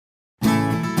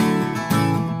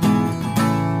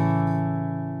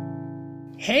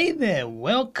Hey there,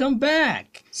 welcome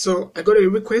back. So I got a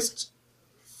request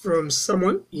from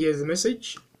someone. Here's the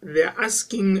message. They're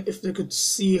asking if they could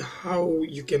see how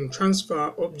you can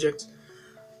transfer object,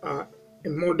 a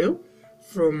model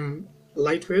from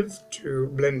Lightwave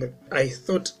to Blender. I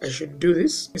thought I should do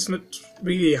this. It's not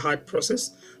really a hard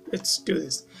process. Let's do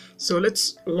this. So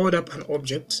let's load up an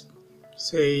object.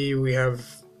 Say we have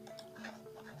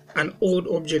an old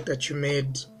object that you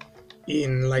made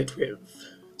in Lightwave.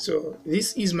 So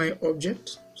this is my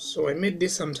object. So I made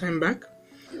this some time back.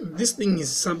 This thing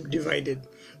is subdivided.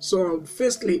 So I'll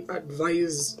firstly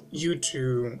advise you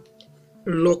to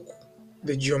lock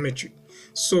the geometry.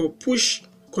 So push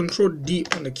Ctrl D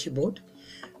on the keyboard.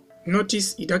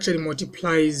 Notice it actually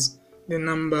multiplies the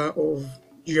number of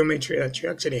geometry that you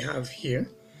actually have here.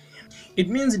 It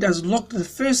means it has locked the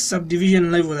first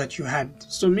subdivision level that you had.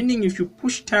 So meaning if you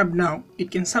push tab now,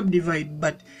 it can subdivide,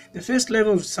 but the first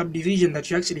level of subdivision that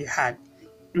you actually had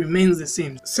remains the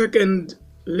same. Second,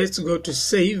 let's go to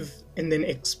save and then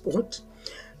export.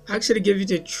 I actually gave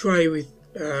it a try with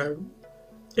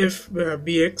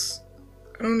FBX.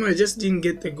 I don't know, I just didn't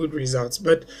get the good results,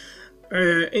 but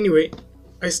anyway,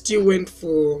 I still went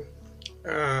for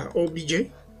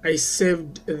OBJ. I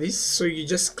saved this, so you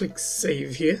just click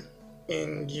save here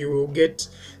and you will get,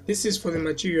 this is for the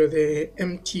material, the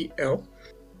MTL.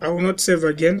 I will not save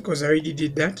again because I already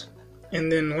did that.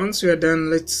 And then once we are done,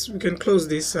 we can close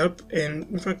this up, and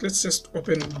in fact let's just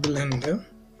open Blender.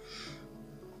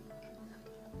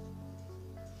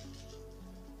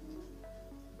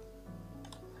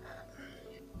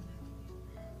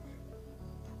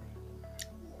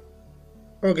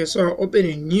 Okay, so I'll open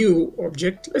a new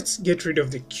object. Let's get rid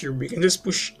of the cube. You can just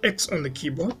push X on the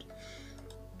keyboard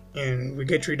and we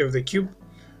get rid of the cube,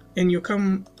 and you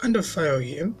come under file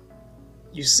here,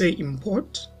 you say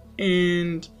import,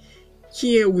 and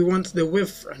here we want the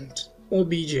wavefront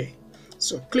OBJ.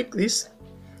 So click this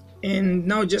and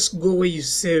now just go where you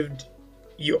saved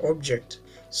your object.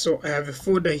 So I have a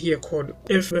folder here called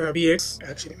FBX. I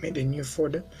actually made a new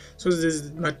folder. So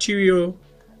there's material,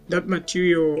 that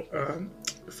material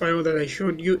file that I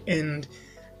showed you, and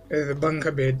the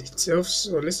bunker bed itself.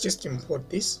 So let's just import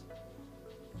this.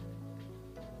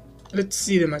 Let's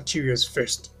see the materials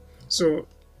first. So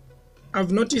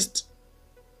I've noticed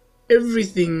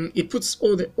everything, it puts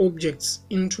all the objects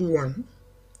into one.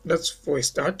 That's for a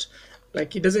start.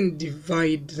 Like, it doesn't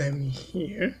divide them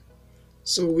here.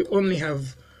 So we only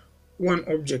have one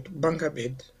object, bunker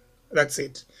bed. That's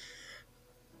it.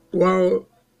 While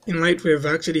in Lightwave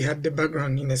I actually had the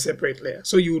background in a separate layer.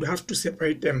 So you would have to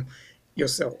separate them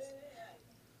yourself.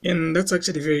 And that's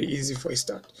actually very easy for a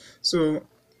start. So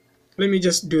let me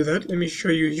just do that. Let me show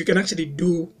you. You can actually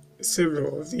do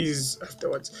several of these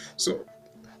afterwards. So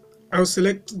I'll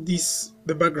select this,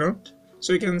 the background.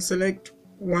 So you can select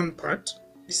one part.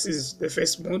 This is the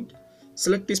first mode.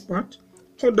 Select this part.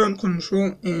 Hold down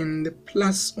Control and the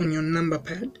plus on your number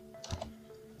pad.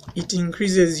 It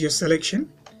increases your selection.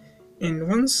 And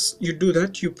once you do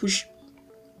that, you push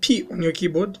P on your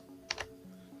keyboard.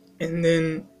 And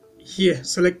then here,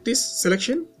 select this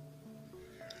selection.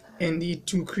 And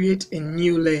it will create a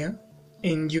new layer,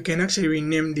 and you can actually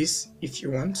rename this if you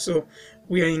want. So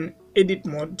we are in edit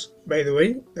mode, by the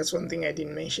way. That's one thing I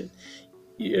didn't mention.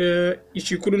 If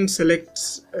you couldn't select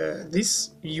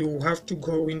this, you have to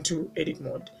go into edit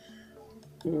mode.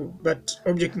 But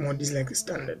object mode is like the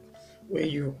standard,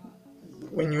 where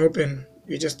when you open,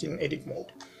 you're just in edit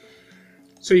mode.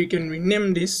 So you can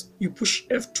rename this. You push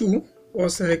F2 while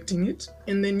selecting it,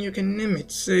 and then you can name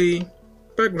it, say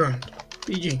background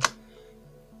PG.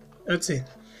 That's it.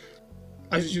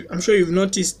 I'm sure you've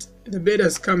noticed the bed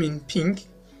has come in pink.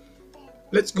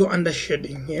 Let's go under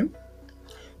shading here.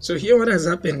 So here what has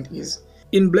happened is,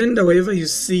 in Blender, wherever you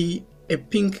see a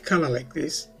pink color like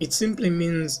this, it simply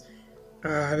means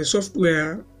the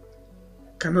software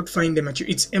cannot find the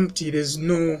material. It's empty. There's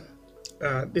no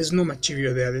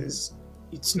material there.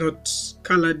 It's not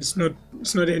colored. It's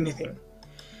not anything.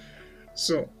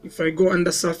 So if I go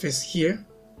under surface here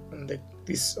on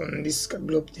this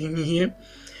globe thing here,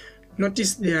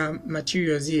 notice there are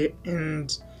materials here,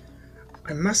 and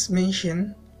I must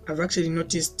mention, I've actually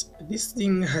noticed this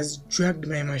thing has dragged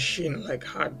my machine like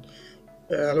hard,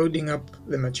 loading up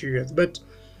the materials, but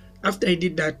after I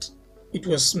did that, it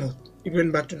was smooth. It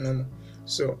went back to normal.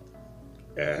 So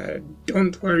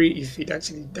don't worry if it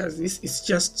actually does this. It's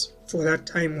just for that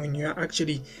time when you are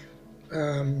actually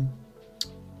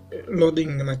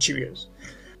loading the materials.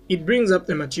 It brings up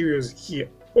the materials here.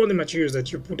 All the materials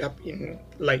that you put up in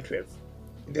Lightwave,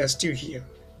 they're still here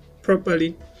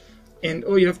properly, and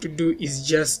all you have to do is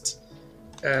just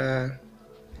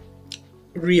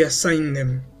reassign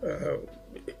them.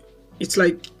 It's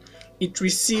like it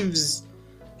receives,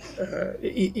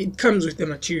 it comes with the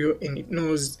material and it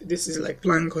knows this is like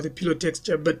plank or the pillow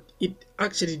texture, but it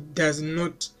actually does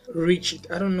not reach it.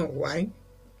 I don't know why.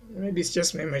 Maybe it's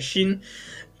just my machine.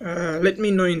 Let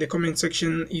me know in the comment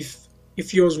section if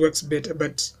yours works better,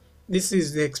 but this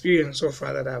is the experience so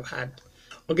far that I've had.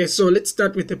 Okay, so let's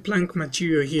start with the plank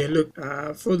material here. Look,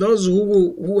 for those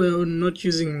who are not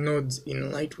using nodes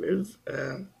in Lightwave,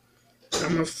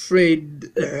 I'm afraid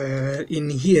in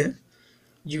here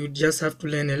you just have to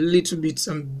learn a little bit,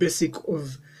 some basic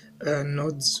of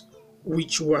nodes,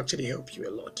 which will actually help you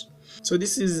a lot. So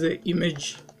this is the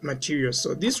image material.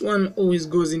 So this one always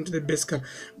goes into the base color.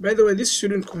 By the way, this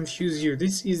shouldn't confuse you.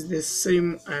 This is the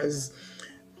same as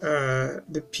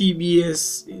the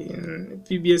PBS in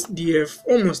PBS DF,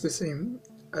 almost the same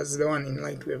as the one in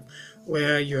Lightwave,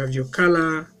 where you have your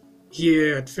color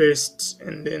here at first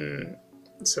and then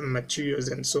some materials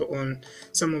and so on.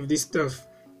 Some of this stuff,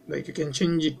 like you can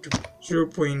change it to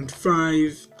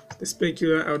 0.5. the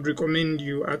specular, I would recommend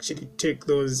you actually take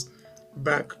those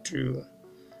back to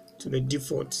the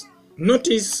defaults.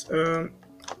 Notice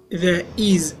there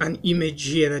is an image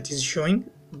here that is showing,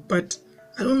 but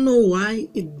I don't know why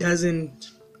it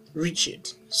doesn't reach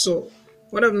it. So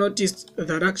what I've noticed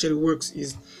that actually works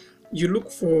is you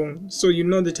look for, so you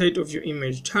know the title of your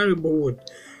image, Terrible Wood,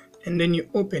 and then you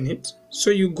open it.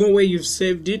 So you go where you've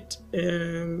saved it.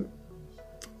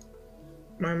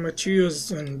 My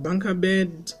materials on bunker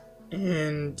bed,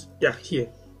 and yeah, here,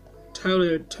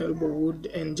 Terrible Wood,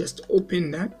 and just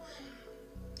open that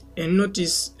and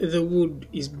notice the wood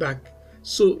is back.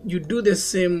 So you do the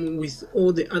same with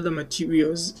all the other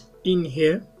materials in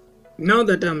here. Now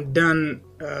that I'm done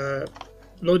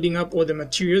loading up all the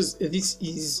materials, this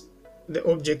is the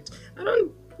object.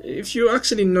 If you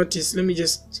actually notice, let me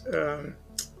just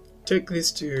take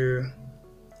this to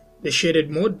the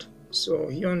shaded mode. So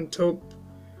here on top,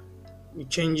 we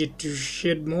change it to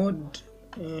shade mode,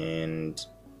 and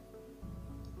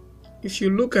if you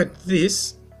look at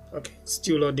this, okay, it's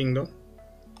still loading though.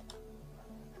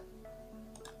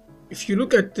 If you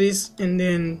look at this and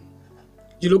then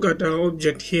you look at our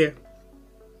object here,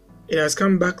 it has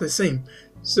come back the same.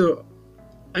 So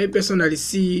I personally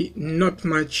see not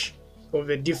much of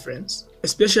a difference,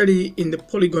 especially in the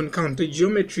polygon count. The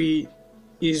geometry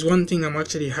is one thing I'm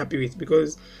actually happy with,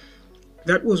 because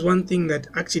that was one thing that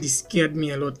actually scared me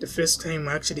a lot the first time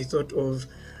I actually thought of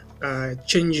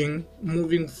moving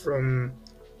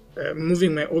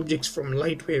my objects from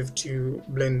Lightwave to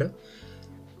Blender.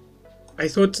 I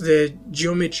thought the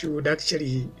geometry would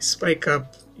actually spike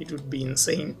up, it would be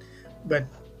insane, but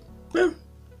well,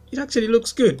 it actually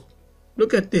looks good.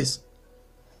 Look at this.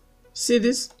 See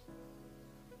this?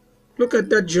 Look at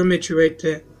that geometry right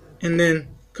there, and then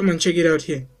come and check it out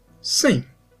here. Same.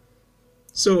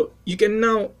 So you can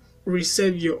now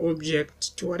resave your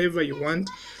object to whatever you want,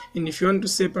 and if you want to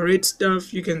separate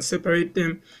stuff, you can separate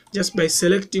them just by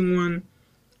selecting one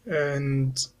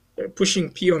and pushing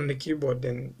P on the keyboard,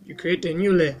 and you create a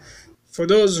new layer. For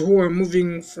those who are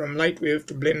moving from Lightwave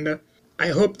to Blender, I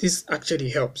hope this actually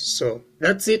helps. So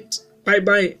that's it. Bye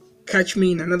bye. Catch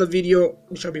me in another video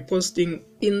which I'll be posting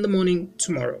in the morning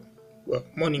tomorrow. Well,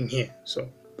 morning here. So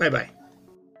bye bye.